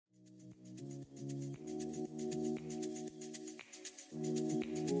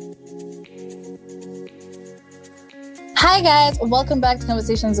Hi guys, welcome back to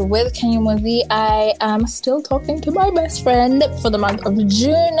Conversations with Kenyamozi. I am still talking to my best friend for the month of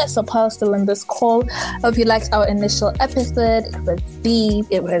June, so Paul's still in this call. Hope you liked our initial episode. It was deep.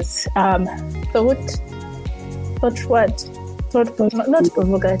 It was not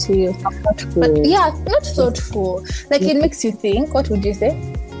provocative, but yeah, not thoughtful. Like it makes you think. What would you say?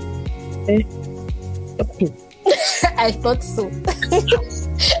 I thought so.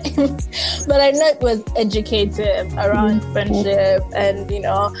 But I know it was educative around friendship and, you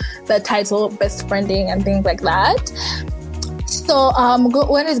know, the title best friending and things like that. So we're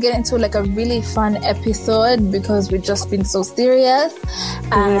going to get into like a really fun episode because we've just been so serious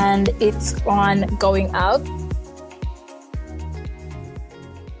and it's on going out.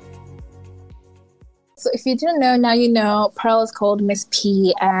 So if you didn't know, now you know. Pearl is called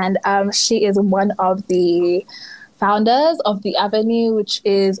Ms.P and she is one of the founders of The Avenue, which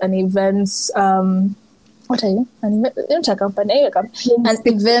is an events what are you? An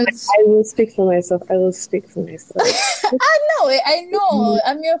events. I will speak for myself. I know.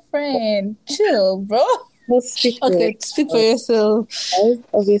 I'm your friend. Chill, bro. Speak for yourself.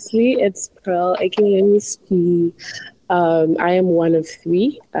 Obviously, it's Pearl, a.k.a. Ms.P. I am one of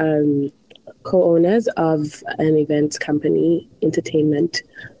three co-owners of an events company, entertainment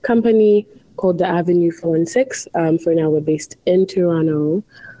company called The Avenue 416. For now, we're based in Toronto.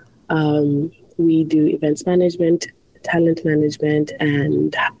 We do events management, talent management,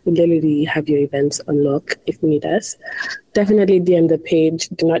 and literally have your events on lock if you need us. Definitely DM the page.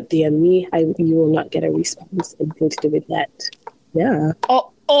 Do not DM me. You will not get a response. Anything to do with that. Yeah.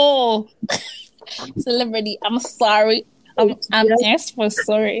 Oh. Celebrity, I'm sorry. I'm asked for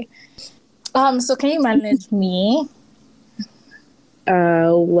sorry. So can you manage me?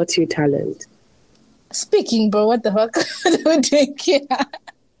 What's your talent? Speaking, bro. What the fuck? What are we doing here?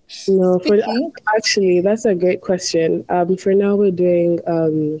 No, actually, that's a great question. For now, we're doing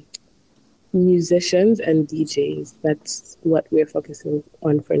musicians and DJs. That's what we're focusing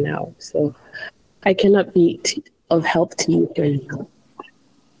on for now. So I cannot be of help to you right now.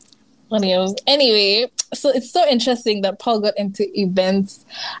 Anyway, so it's so interesting that Paul got into events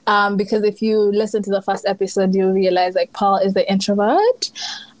because if you listen to the first episode, you'll realize like Paul is the introvert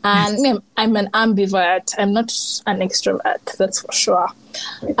and I'm an ambivert. I'm not an extrovert, that's for sure.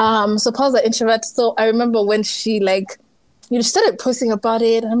 So Paul's an introvert. So I remember when she started posting about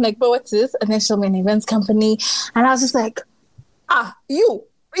it and I'm like, bro, what's this? And then she showed me an events company and I was just like, you're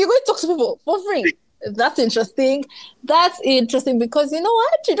going to talk to people for free. That's interesting because you know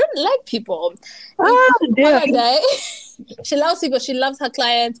what? She don't like people. She loves people. She loves her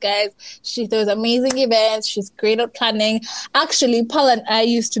clients, guys. She does amazing events. She's great at planning. Actually, Paul and I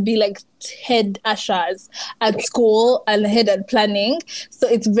used to be like head ushers at school and head at planning. So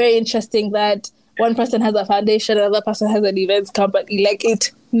it's very interesting that one person has a foundation, another person has an events company. Like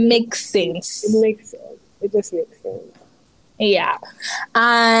it makes sense. It makes sense. It just makes sense. Yeah.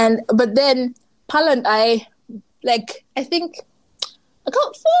 But then Paul and I think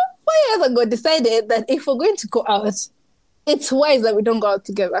about 4 years ago, decided that if we're going to go out, it's wise that we don't go out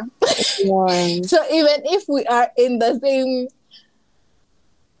together. Yeah. So even if we are in the same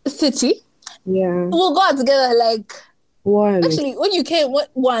city, we'll go out together once. Actually, when you came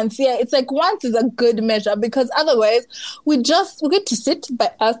once, it's like once is a good measure because otherwise we're going to sit by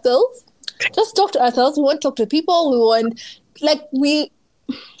ourselves, just talk to ourselves. We won't talk to people.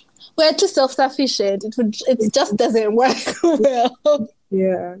 We're too self-sufficient. It just doesn't work well.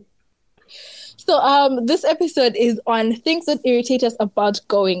 Yeah. So this episode is on things that irritate us about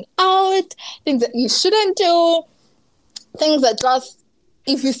going out, things that you shouldn't do, things that just,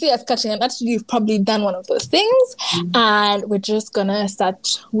 if you see us catching an attitude, you've probably done one of those things. And we're just going to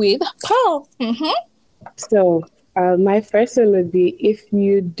start with Pearl. So my first one would be if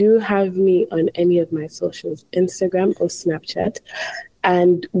you do have me on any of my socials, Instagram or Snapchat,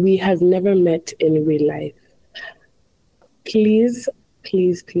 and we have never met in real life, please,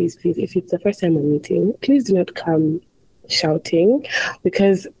 if it's the first time we're meeting, please do not come shouting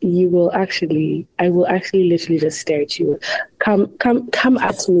because I will actually literally just stare at you. Come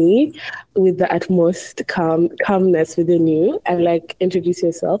at me with the utmost calmness within you and introduce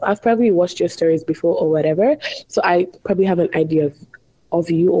yourself. I've probably watched your stories before or whatever, so I probably have an idea of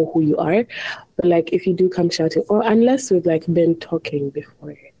you or who you are. But if you do come shouting, or unless we've been talking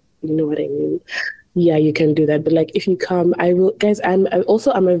before, you know what I mean? Yeah, you can do that. But if you come, I will, guys, I'm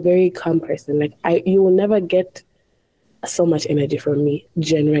a very calm person. You will never get so much energy from me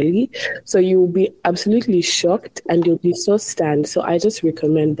generally. So you will be absolutely shocked and you'll be so stunned. So I just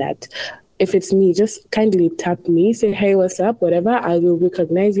recommend that if it's me, just kindly tap me, say, hey, what's up, whatever. I will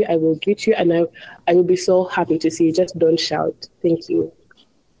recognize you, I will greet you, and I will be so happy to see you. Just don't shout. Thank you.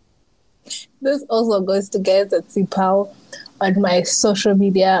 This also goes to guys that see Pal on my social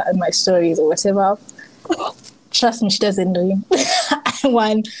media and my stories or whatever. Trust me, she doesn't know you.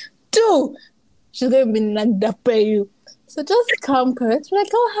 1, 2, she's going to be nagged up by you. So just come correct. Like,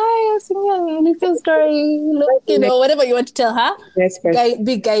 oh, hi, I've seen you on your story. Look, whatever you want to tell her. Yes,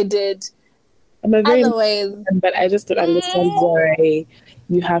 be guided. Otherwise, but I just don't understand why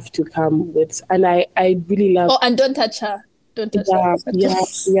you have to come with. And I really love. Oh, and don't touch her. Don't touch her.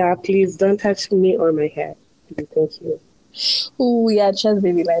 Yeah. Please don't touch me or my hair. Thank you. Oh, yeah, she has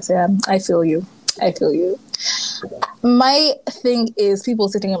really nice hair. I feel you. My thing is people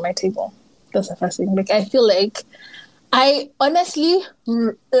sitting at my table. That's the first thing. Like, I feel like I honestly,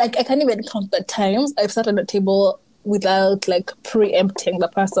 like, I can't even count the times I've sat at the table without, like, preempting the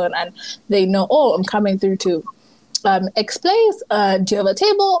person, and they know, oh, I'm coming through to X place. Do you have a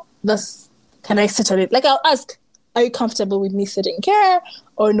table? Can I sit on it? Like, I'll ask, are you comfortable with me sitting here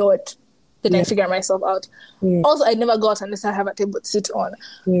or not? Then I figure myself out. Also, I never go out unless I have a table to sit on.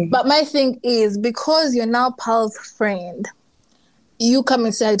 But my thing is, because you're now Pal's friend, you come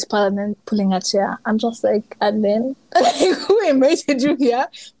inside to Pal and then pulling a chair. I'm just like, and then who invited you here?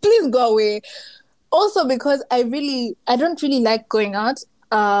 Please go away. Also, because I don't really like going out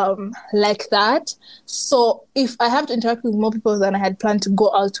like that. So if I have to interact with more people than I had planned to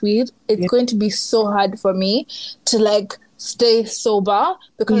go out with, it's going to be so hard for me to, like, stay sober,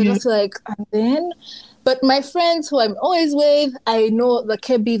 because I'm just like, and then. But my friends who I'm always with, I know the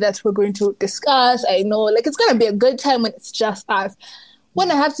KB that we're going to discuss. I know, like, it's going to be a good time when it's just us.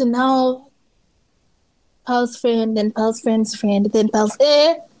 When I have to now Pal's friend, then Pal's friend's friend, then Pal's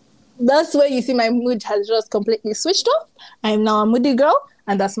that's where you see my mood has just completely switched off. I'm now a moody girl,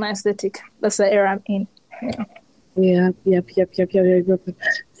 and that's my aesthetic. That's the era I'm in. Yep.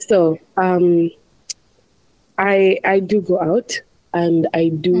 So, I do go out, and I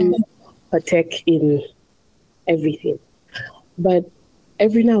do partake in everything, but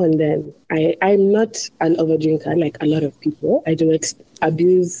every now and then I'm not an overdrinker like a lot of people. I do not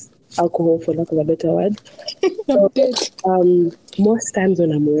abuse alcohol, for lack of a better word. So, most times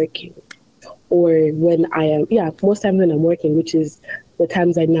when I'm working, most times when I'm working, which is the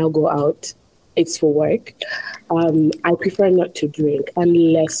times I now go out, it's for work. I prefer not to drink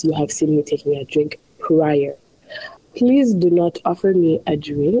unless you have seen me taking a drink prior. Please do not offer me a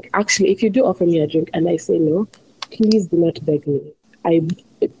drink. Actually, if you do offer me a drink and I say no, please do not beg me.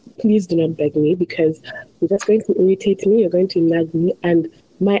 Please do not beg me, because you're just going to irritate me. You're going to nag me, and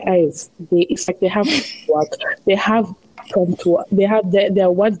my eyes, it's like they have what they have there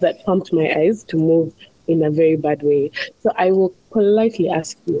are words that prompt my eyes to move in a very bad way. So I will politely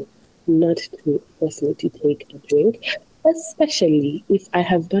ask you not to force me to take a drink, especially if I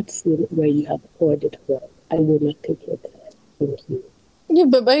have not seen where you have poured it well. I will not take it. Thank you. You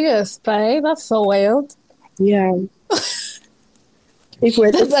baby, you're a spy. That's so wild. Yeah.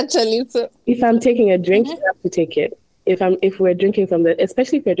 If I'm taking a drink, you have to take it. If we're drinking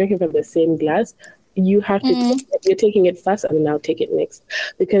especially if you're drinking from the same glass, you have to you're taking it first and then I'll take it next.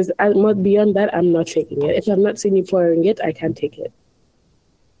 Because beyond that, I'm not taking it. If I'm not seeing you pouring it, I can't take it.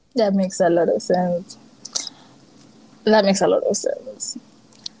 That makes a lot of sense.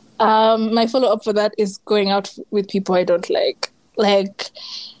 My follow-up for that is going out with people I don't like. Like,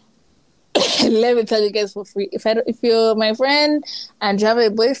 let me tell you guys for free. If you're my friend and you have a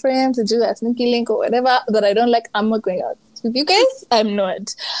boyfriend to do a sneaky link or whatever that I don't like, I'm not going out with you guys. I'm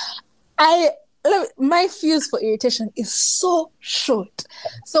not. My fuse for irritation is so short.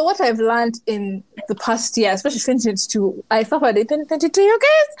 So what I've learned in the past year, especially 2022, I suffered in 2022, you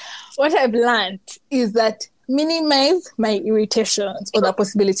guys. What I've learned is that minimize my irritations or the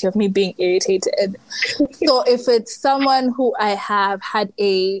possibility of me being irritated. So if it's someone who I have had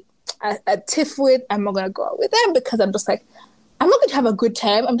a tiff with, I'm not going to go out with them, because I'm just like, I'm not going to have a good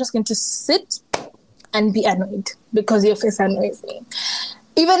time. I'm just going to sit and be annoyed because your face annoys me.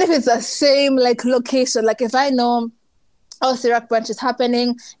 Even if it's the same, like, location, like if I know, Syrup Brunch is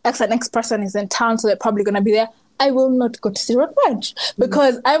happening, X and X person is in town, so they're probably going to be there, I will not go to Syrup Brunch,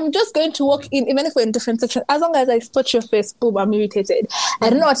 because I'm just going to walk in, even if we're in different sections, as long as I spot your face, boom, I'm irritated. I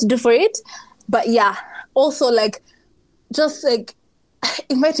don't know what to do for it, but yeah. Also, like, just, like,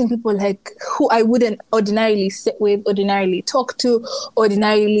 inviting people, like, who I wouldn't ordinarily sit with, ordinarily talk to,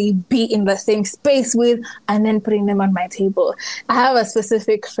 ordinarily be in the same space with, and then putting them on my table. I have a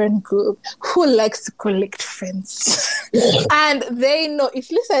specific friend group who likes to collect friends. And they know if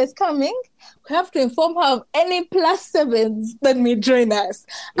Lisa is coming, we have to inform her of any +7s that may join us.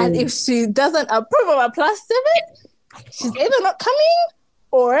 And if she doesn't approve of a +7, she's either not coming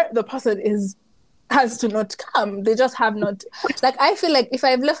or the person has to not come. They just have not. Like, I feel like if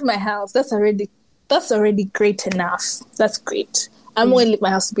I've left my house, that's already great enough. That's great. I'm going to leave my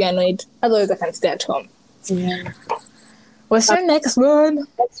house to be annoyed. Otherwise, I can stay at home. Yeah. What's your next one?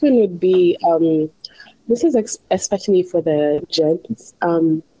 Next one would be, this is especially for the gents.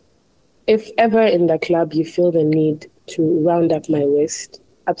 If ever in the club you feel the need to round up my waist,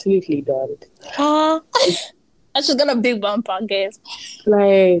 absolutely don't. I just got a big bumper, guys.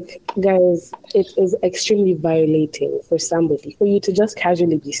 Like, guys, it is extremely violating for somebody, for you to just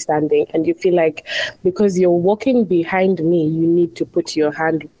casually be standing and you feel like because you're walking behind me, you need to put your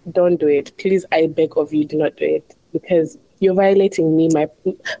hand. Don't do it. Please, I beg of you, do not do it. Because you're violating me,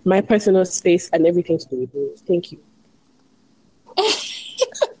 my personal space and everything to do with me. Thank you.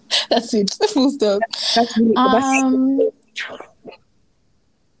 That's it. Full stop. That's really,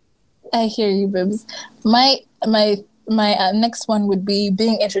 I hear you, babes. My next one would be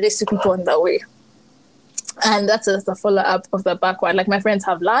being introduced to people on the way. And that's just a follow-up of the back one. Like, my friends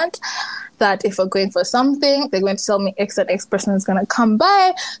have learned that if we're going for something, they're going to tell me X and X person is going to come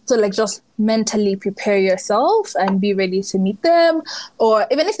by. So, like, just mentally prepare yourself and be ready to meet them. Or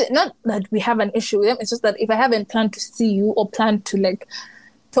even if not that we have an issue with them, it's just that if I haven't planned to see you or planned to, like,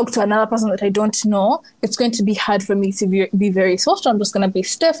 talk to another person that I don't know, it's going to be hard for me to be very social. I'm just going to be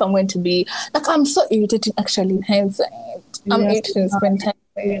stiff. I'm going to be, like, I'm so irritating, actually, in hindsight. I'm irritating to spend time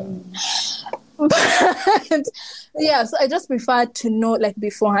with. But yeah, so I just prefer to know, like,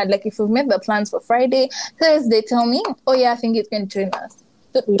 beforehand. Like, if we've made the plans for Friday, Thursday, tell me, oh yeah, I think it's going to join us.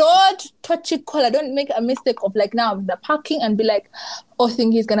 Don't touch it, call. I don't make a mistake of, like, now the parking and be like, oh, I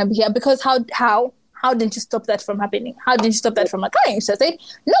think he's gonna be here. Because how didn't you stop that from happening? How did you stop that from occurring? You should say,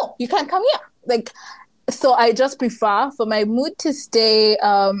 no, you can't come here. Like, so I just prefer for my mood to stay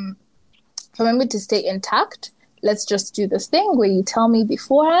intact. Let's just do this thing where you tell me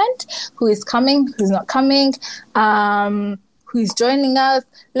beforehand who is coming, who's not coming, who's joining us.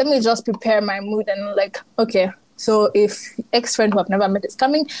 Let me just prepare my mood and, like, okay, so if ex-friend who I've never met is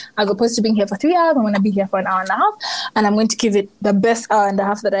coming, as opposed to being here for 3 hours, I'm going to be here for an hour and a half, and I'm going to give it the best hour and a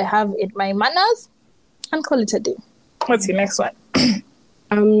half that I have in my manners and call it a day. What's your next one?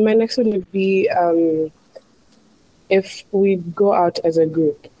 My next one would be if we go out as a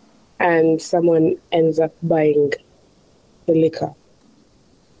group and someone ends up buying the liquor.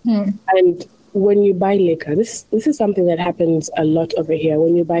 And when you buy liquor, this is something that happens a lot over here.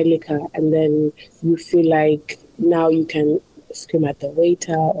 When you buy liquor and then you feel like now you can scream at the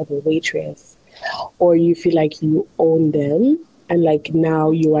waiter or the waitress, or you feel like you own them, and like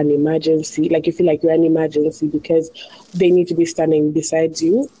now you're an emergency, like you feel like you're an emergency because they need to be standing beside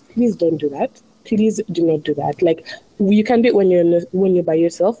you. Please don't do that. Please do not do that. Like, you can do it when you're by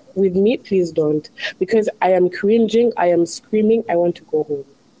yourself. With me, please don't, because I am cringing. I am screaming. I want to go home.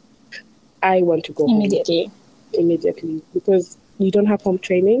 I want to go immediately. home. Immediately, because you don't have home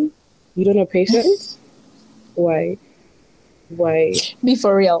training. You don't have patience. Why? Be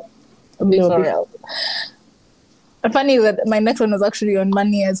for real. Be for real. Funny that my next one was actually on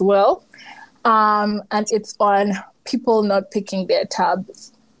money as well, and it's on people not picking their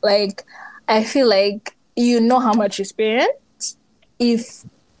tabs. Like, I feel like you know how much you spend,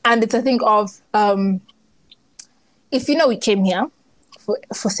 and it's a thing of if you know we came here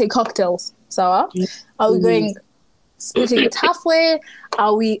for say cocktails, so are we going splitting it halfway?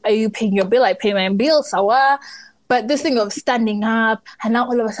 Are you paying your bill? I pay my bill, so. But this thing of standing up and now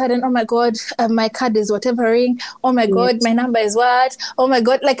all of a sudden, oh my God, my card is whatevering. Oh my God, my number is what? Oh my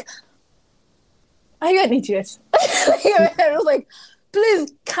God, like, are you an idiot? I was like,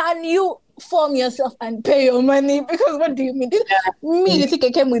 please, can you form yourself and pay your money? Because what do you mean? You think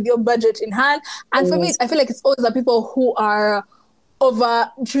I came with your budget in hand? And for me, I feel like it's always the people who are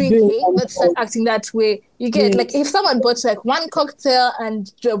over drinking that start acting that way. You get like, if someone bought like one cocktail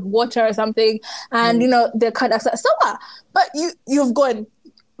and water or something, and you know their card acts so but you've gone,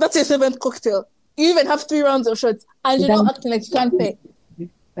 that's your 7th cocktail. You even have 3 rounds of shots, and you're not acting like you can't pay.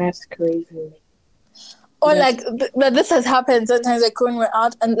 That's crazy. Or like this has happened sometimes. Like when we're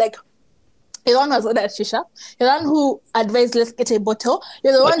out and like, you're the one who's ordered shisha. You're the one who advised let's get a bottle.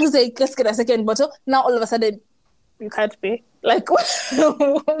 You're the one who's like let's get a second bottle. Now all of a sudden you can't pay. Like, where are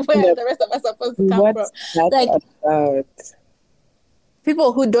the rest of us supposed to come from? Like, about?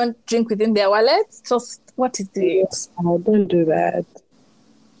 People who don't drink within their wallets, just, what is it? Don't do that.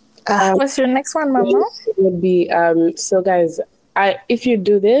 What's your next one, Mama? It would be, so guys, if you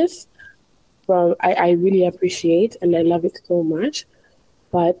do this, I really appreciate and I love it so much.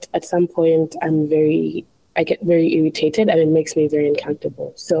 but at some point I get very irritated and it makes me very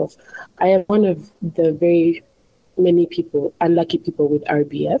uncomfortable. So I am one of the very many people, unlucky people with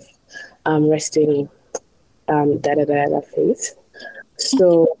RBF, resting face.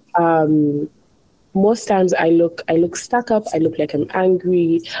 So most times I look stuck up, I look like I'm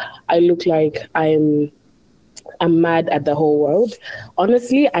angry, I look like I'm mad at the whole world.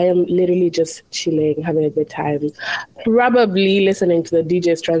 Honestly, I am literally just chilling, having a good time. Probably listening to the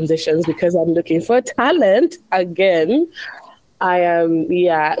DJ's transitions because I'm looking for talent again. I am,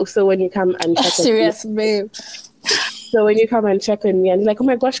 yeah. So when you come and check Serious, babe. so when you come and check on me and you're like, oh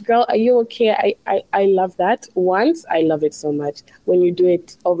my gosh, girl, are you okay? I love that. Once, I love it so much. When you do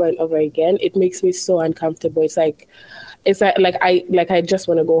it over and over again, it makes me so uncomfortable. It's like I just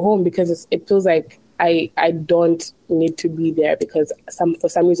want to go home because it feels like I don't need to be there because for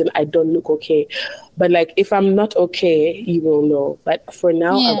some reason I don't look okay. But like if I'm not okay, you will know. But for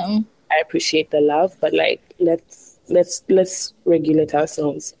now, Yeah. I appreciate the love. But like let's regulate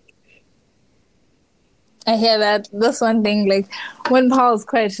ourselves. I hear that. That's one thing. Like when Paul's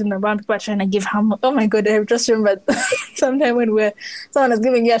quiet in the round, people are trying to give him. Oh my god! I just remembered sometime when someone is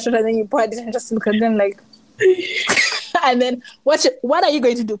giving you a shot and then you point it and just look at them like, and then what are you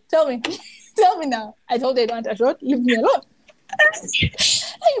going to do? Tell me, tell me now. I told you I don't want a shot. Leave me alone.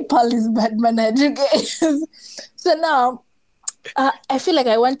 Paul is bad manager, guys. So now, I feel like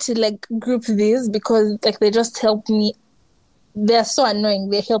I want to like group these because like they just help me. They're so annoying.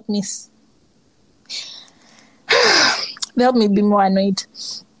 They help me. They help me be more annoyed.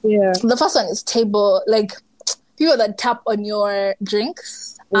 Yeah. The first one is table, like people that tap on your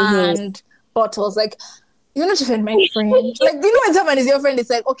drinks and bottles. Like, you're not even my friend. Like, you know when someone is your friend, it's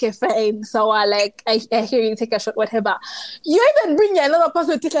like, okay, fine. So, like, I hear you take a shot, whatever. You even bring another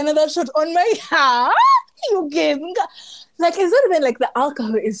person to take another shot on my hair. You guys. Like, it's not even like the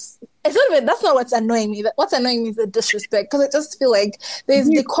alcohol is... It's not even... That's not what's annoying me. What's annoying me is the disrespect. Because I just feel like there's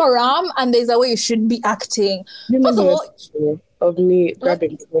decorum and there's a way you should be acting. First of all... Of me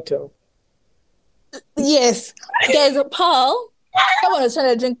grabbing the bottle. Yes. Guys, Paul... Someone was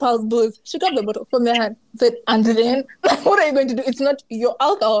trying to drink Paul's booze. She grabbed the bottle from their hand. Said, and then, what are you going to do? It's not your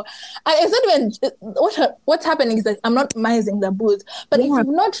alcohol. And it's not even... What's happening is that I'm not mising the booze. But if you've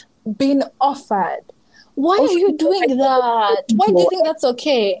not been offered... Why are you doing that? Why do you think that's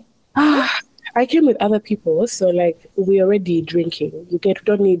okay? I came with other people, so like we're already drinking. We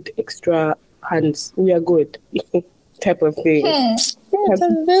don't need extra hands. We are good, type of thing.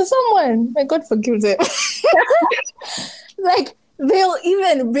 There's someone. My God forgives it. Like they'll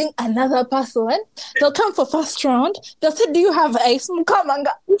even bring another person. They'll come for first round. They'll say, "Do you have ice?" Come and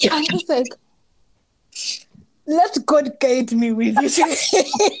I'm just like, let God guide me with you.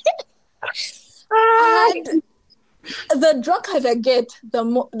 And the drunker they get, the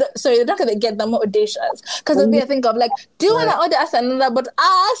more audacious. Because it'll be a thing of like, do you want to order us another? But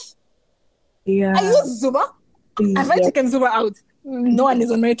us, yeah, are you Zuba? Have I taken Zuba out? No one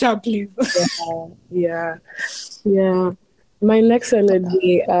is on my tab, please. Yeah. My next one would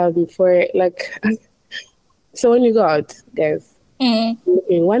be for like. So when you go out, guys, I'm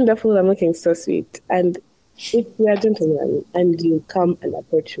looking wonderful. I'm looking so sweet, and if you are a gentleman and you come and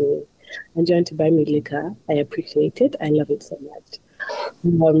approach me. And you want to buy me liquor, I appreciate it. I love it so much.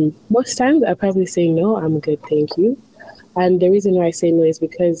 Most times I probably say no, I'm good, thank you. And the reason why I say no is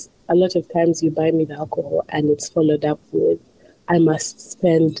because a lot of times you buy me the alcohol and it's followed up with, I must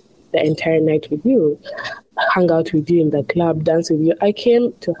spend the entire night with you, hang out with you in the club, dance with you. I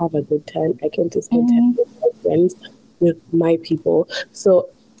came to have a good time. I came to spend time with my friends, with my people. So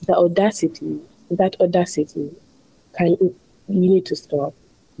that audacity, you need to stop.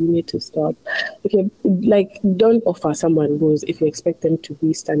 You need to stop. Okay, like don't offer someone booze if you expect them to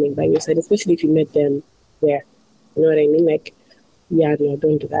be standing by your side, especially if you met them there. You know what I mean? Like, yeah, no,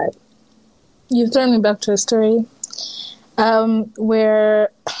 don't do that. You've thrown me back to a story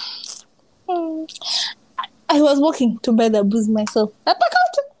where I was walking to buy the booze myself. I back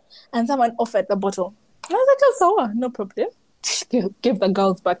out, and someone offered the bottle. I was like, "Oh, so no problem." Give the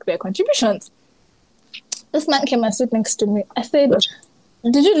girls back their contributions. This man came and stood next to me. I said,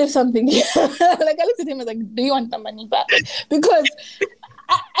 "Did you leave something here?" Like I looked at him and was like, "Do you want the money back?" Because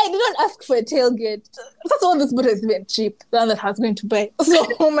I did not ask for a tailgate. First of all, this bottle is even cheap. The one that I was going to buy.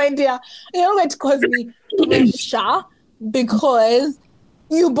 So, my dear, you're not going to cause me pressure because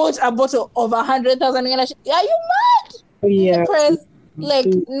you bought a bottle of 100,000. Are you mad? Yeah. Like,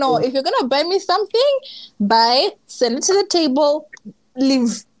 no. If you're gonna buy me something, send it to the table,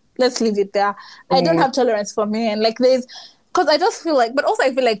 leave. Let's leave it there. I don't have tolerance for men. Like there's. Because I just feel like, but also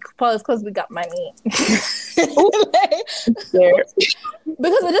I feel like, Paul, it's because we got money.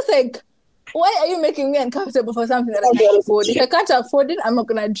 because we're just like, why are you making me uncomfortable for something that I can't afford? If I can't afford it, I'm not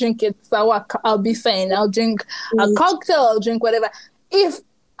gonna drink it. So I'll be fine. I'll drink a cocktail. I'll drink whatever. If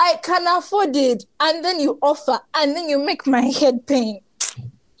I can afford it, and then you offer, and then you make my head pain.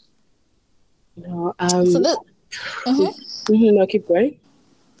 No, So that. no, keep going.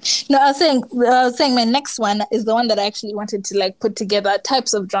 No, I was saying my next one is the one that I actually wanted to like put together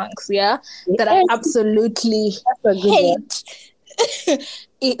types of drunks, that I absolutely hate.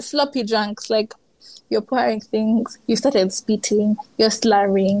 Sloppy drunks, like you're pouring things, you started spitting, you're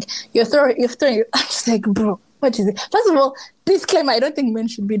slurring, you're throwing. I'm just like, bro, what is it? First of all, disclaimer: I don't think men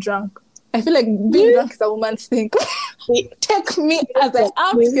should be drunk. I feel like being drunk is a woman's thing. Take me as I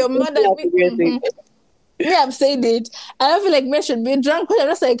am. Your mother. Yeah, I've said it. I don't feel like men should be drunk. But I'm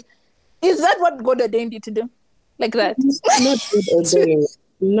just like, is that what God ordained you to do? Like that? Not God ordained.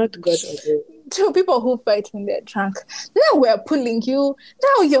 Not God ordained. To people who fight when they're drunk. Now we're pulling you.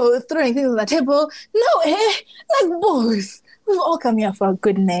 Now you're throwing things on the table. No, like boys, we've all come here for a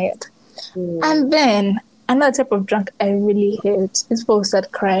good night. And then another type of drunk I really hate is people who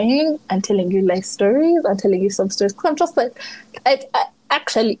start crying and telling you life stories and telling you some stories. Because I'm just like, I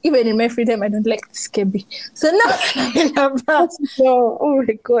actually, even in my free time, I don't like scabby. So now, oh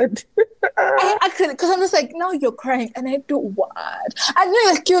my God. I actually, because I'm just like, now you're crying, and I do what? And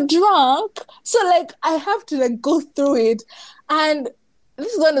then like you're drunk, so like I have to like go through it, and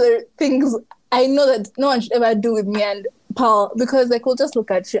this is one of the things I know that no one should ever do with me and Paul, because like we'll just look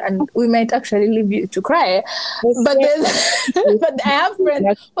at you and we might actually leave you to cry. But I have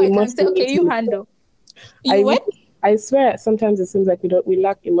friends who I can say, okay, you handle. I swear, sometimes it seems like we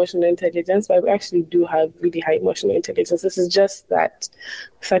lack emotional intelligence, but we actually do have really high emotional intelligence. This is just that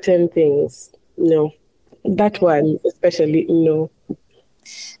certain things, no. That one, especially, no.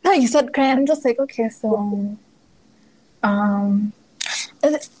 No, you said crying. I'm just like, okay, so, and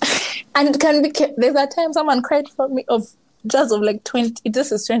it can be. There's a time someone cried for me of just of like 20.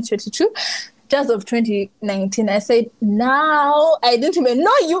 This is 2022. Just of 2019, I said, now I didn't even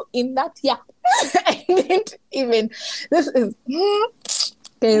know you in that year. I didn't even. This is.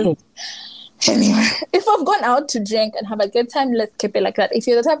 Anyway, if I've gone out to drink and have a good time, let's keep it like that. If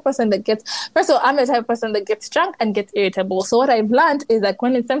you're the type of person that gets. First of all, I'm the type of person that gets drunk and gets irritable. So what I've learned is that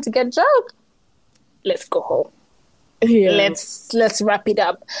when it's time to get drunk, let's go home. Yeah. Let's wrap it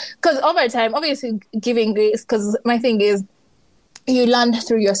up. Because over time, obviously giving grace, because my thing is, you learn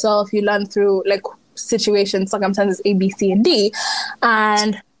through yourself, you learn through like situations, circumstances A, B, C, and D.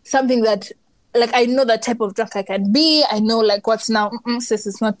 And something that like I know that type of drunk I can be. I know like what's now sis,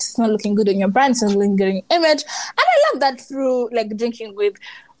 it's not looking good in your brand, it's not looking good in your image. And I love that through like drinking with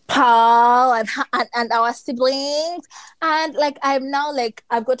Paul and our siblings. And like I'm now like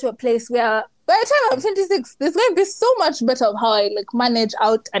I've got to a place where by the time I'm 26, there's going to be so much better of how I like manage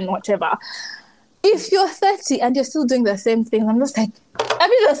out and whatever. If you're 30 and you're still doing the same thing, I'm just like, have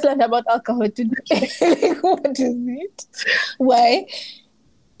you just learned about alcohol today? Like, what is it? Why?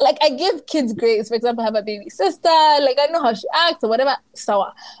 Like, I give kids grace. For example, I have a baby sister. Like, I know how she acts or whatever.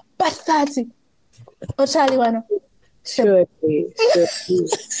 Sour. But 30. Oh, Charlie, wano. Sure.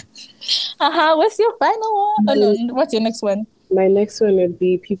 What's your final one? Oh, no. What's your next one? My next one would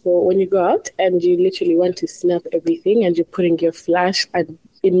be people, when you go out and you literally want to snap everything and you're putting your flash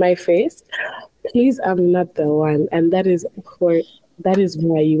in my face, please, I'm not the one. And that is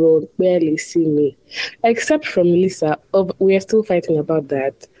why you will barely see me. Except from Lisa. We are still fighting about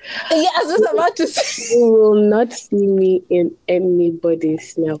that. Yeah, I was just about to say. You will not see me in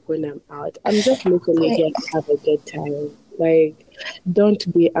anybody's snap when I'm out. I'm just looking here to have a good time. Like,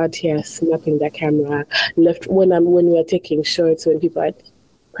 don't be out here snapping the camera left when we're taking shots, when people are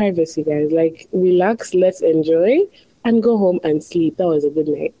privacy, guys. Like, relax, let's enjoy and go home and sleep. That was a good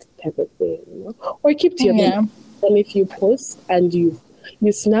night type of thing, you know? Or keep to your main. And if you post and you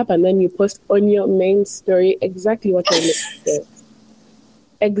snap and then you post on your main story, exactly what are you looking for?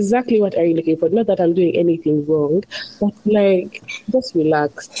 Exactly what are you looking for? Not that I'm doing anything wrong, but like, just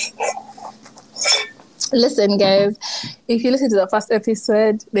relax. Listen, guys, if you listen to the first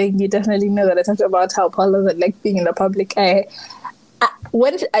episode, then you definitely know that I talked about how Paul doesn't like being in the public eye.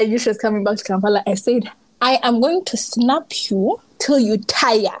 When Ayush was coming back to Kampala, I said, I am going to snap you till you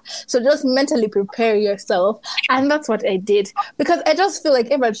tire. So just mentally prepare yourself. And that's what I did. Because I just feel like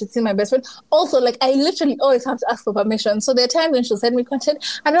everyone should see my best friend. Also, like, I literally always have to ask for permission. So there are times when she'll send me content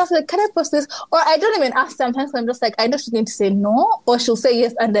and I'm like, can I post this? Or I don't even ask sometimes. I'm just like, I know she's going to say no. Or she'll say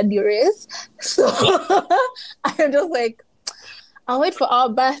yes under duress. So I'm just like, I'll wait for our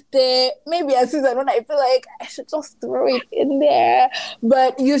birthday. Maybe a season when I feel like I should just throw it in there.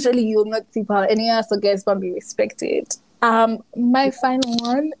 But usually you'll not see Paul anywhere. So guys, but be respected. My final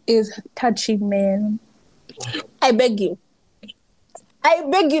one is touching men. I beg you. I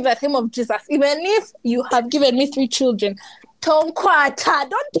beg you in the name of Jesus. Even if you have given me 3 children, don't touch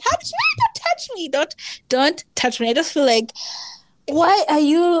me. Don't touch me. I just feel like, why are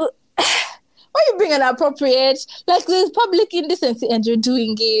you being inappropriate? Like, there's public indecency and you're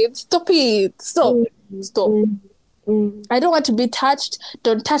doing it. Stop it. Stop. I don't want to be touched.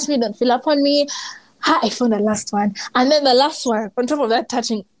 Don't touch me. Don't feel upon me. I found the last one. And then the last one, on top of that,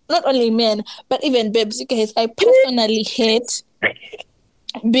 touching not only men, but even babes. You guys, I personally hate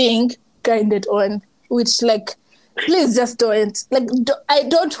being grinded on, which, like, please just don't. Like, I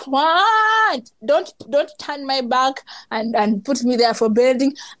don't want. Don't turn my back and put me there for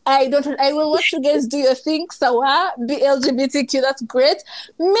bending. I will watch you guys do your thing. Sawa, be LGBTQ. That's great.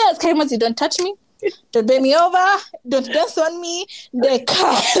 Me as Karimasi, don't touch me. Don't bend me over. Don't dance on me. Like,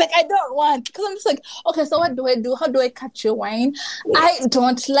 I don't want. Because I'm just like, okay, so what do I do? How do I catch your wine? I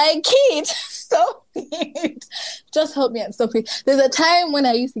don't like it. Stop it. Just help me and stop it. There's a time when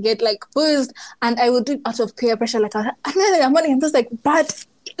I used to get, like, buzzed, and I would do it out of peer pressure. Like, I'm just like, but,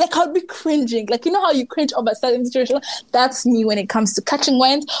 like, I'll be cringing. Like, you know how you cringe over certain situations? That's me when it comes to catching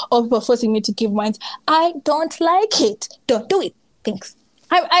wines or people forcing me to give wines. I don't like it. Don't do it. Thanks.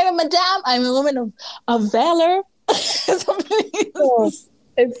 I'm a madam. I'm a woman of valor. Oh,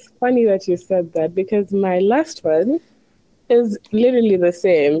 it's funny that you said that, because my last one is literally the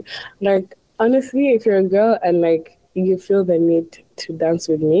same. Like, honestly, if you're a girl and, like, you feel the need to dance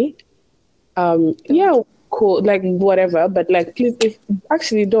with me, yeah, cool, like, whatever. But, like, please,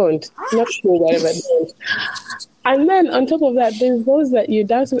 actually don't. Not sure, whatever. Don't. And then on top of that, there's those that you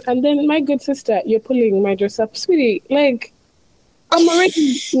dance with, and then, my good sister, you're pulling my dress up, sweetie. Like, I'm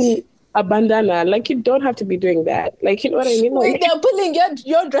already in a bandana. Like, you don't have to be doing that. Like, you know what I mean? Like, they're pulling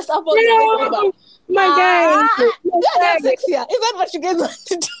your dress up on the my guy. That's sexier. Is that what you guys want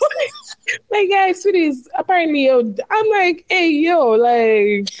to do? My guy, sweeties, apparently, I'm like, hey,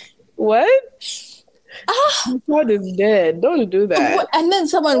 like, what? The pod is dead. Don't do that. And then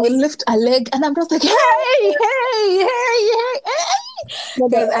someone will lift a leg, and I'm just like, hey.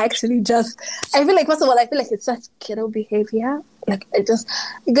 Because actually I feel like, first of all, it's such kiddo behavior. Like,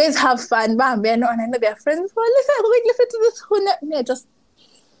 you guys have fun, bam, and I know they're friends. Well, listen to this.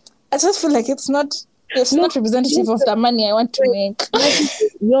 I just feel like it's not representative of the money I want to make.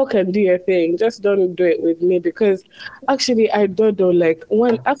 You can do your thing. Just don't do it with me, because actually I don't know. Like,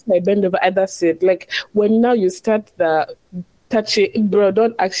 after I bend over, I that's it. Like, when now you start the touching, bro,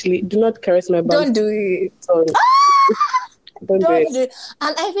 do not caress my butt. Don't do it. Don't do it.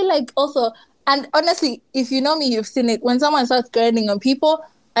 And I feel like also, and honestly, if you know me, you've seen it. When someone starts grinding on people,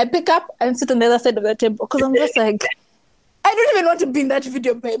 I pick up and sit on the other side of the table, because I'm just like, I don't even want to be in that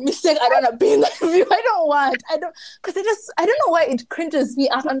video by mistake. I don't want to be in that video. Because I don't know why it cringes me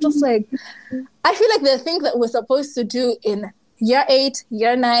out. I'm just like, I feel like the things that we're supposed to do in year 8,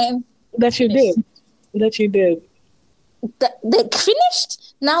 year 9. That you did. They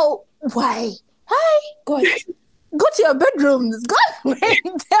finished? Now, why? Hi, God. Go to your bedrooms. Go.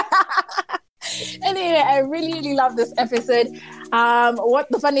 Anyway, I really, really love this episode. What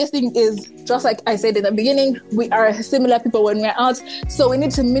the funniest thing is, just like I said in the beginning, we are similar people when we're out, so we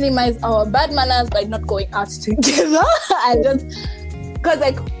need to minimize our bad manners by not going out together. And just because,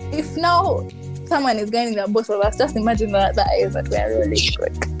 like, if now someone is getting the both of us, just imagine the eyes that we're really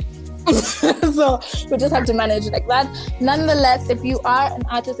quick. So we just have to manage it like that. Nonetheless, if you are an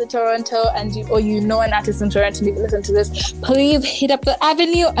artist in Toronto or you know an artist in Toronto, you listen to this, please hit up the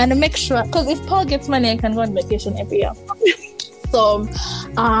avenue and make sure, because if Paul gets money, I can go on vacation every year. So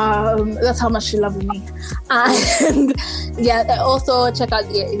that's how much she loves me. And yeah, also check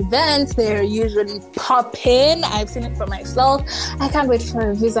out their events. They're usually popping. I've seen it for myself. I can't wait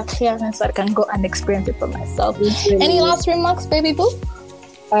for a visa clearance so I can go and experience it for myself. Any last remarks, baby boo?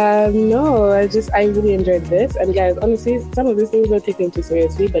 No, I really enjoyed this. And guys, honestly, some of these things don't take them too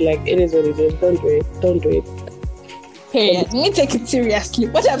seriously, but, like, it is what it is. Don't do it. Period. Me take it seriously.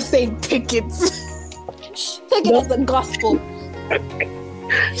 What I'm saying, take it. Take it as the gospel.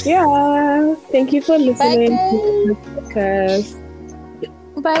 Yeah. Thank you for listening to the podcast.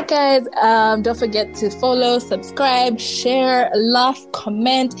 Bye, guys. Don't forget to follow, subscribe, share, laugh,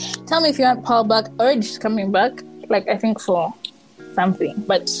 comment. Tell me if you want Paul back or just coming back. Like, I think for something,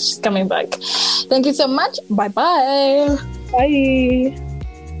 but she's coming back. Thank you so much. Bye-bye. Bye.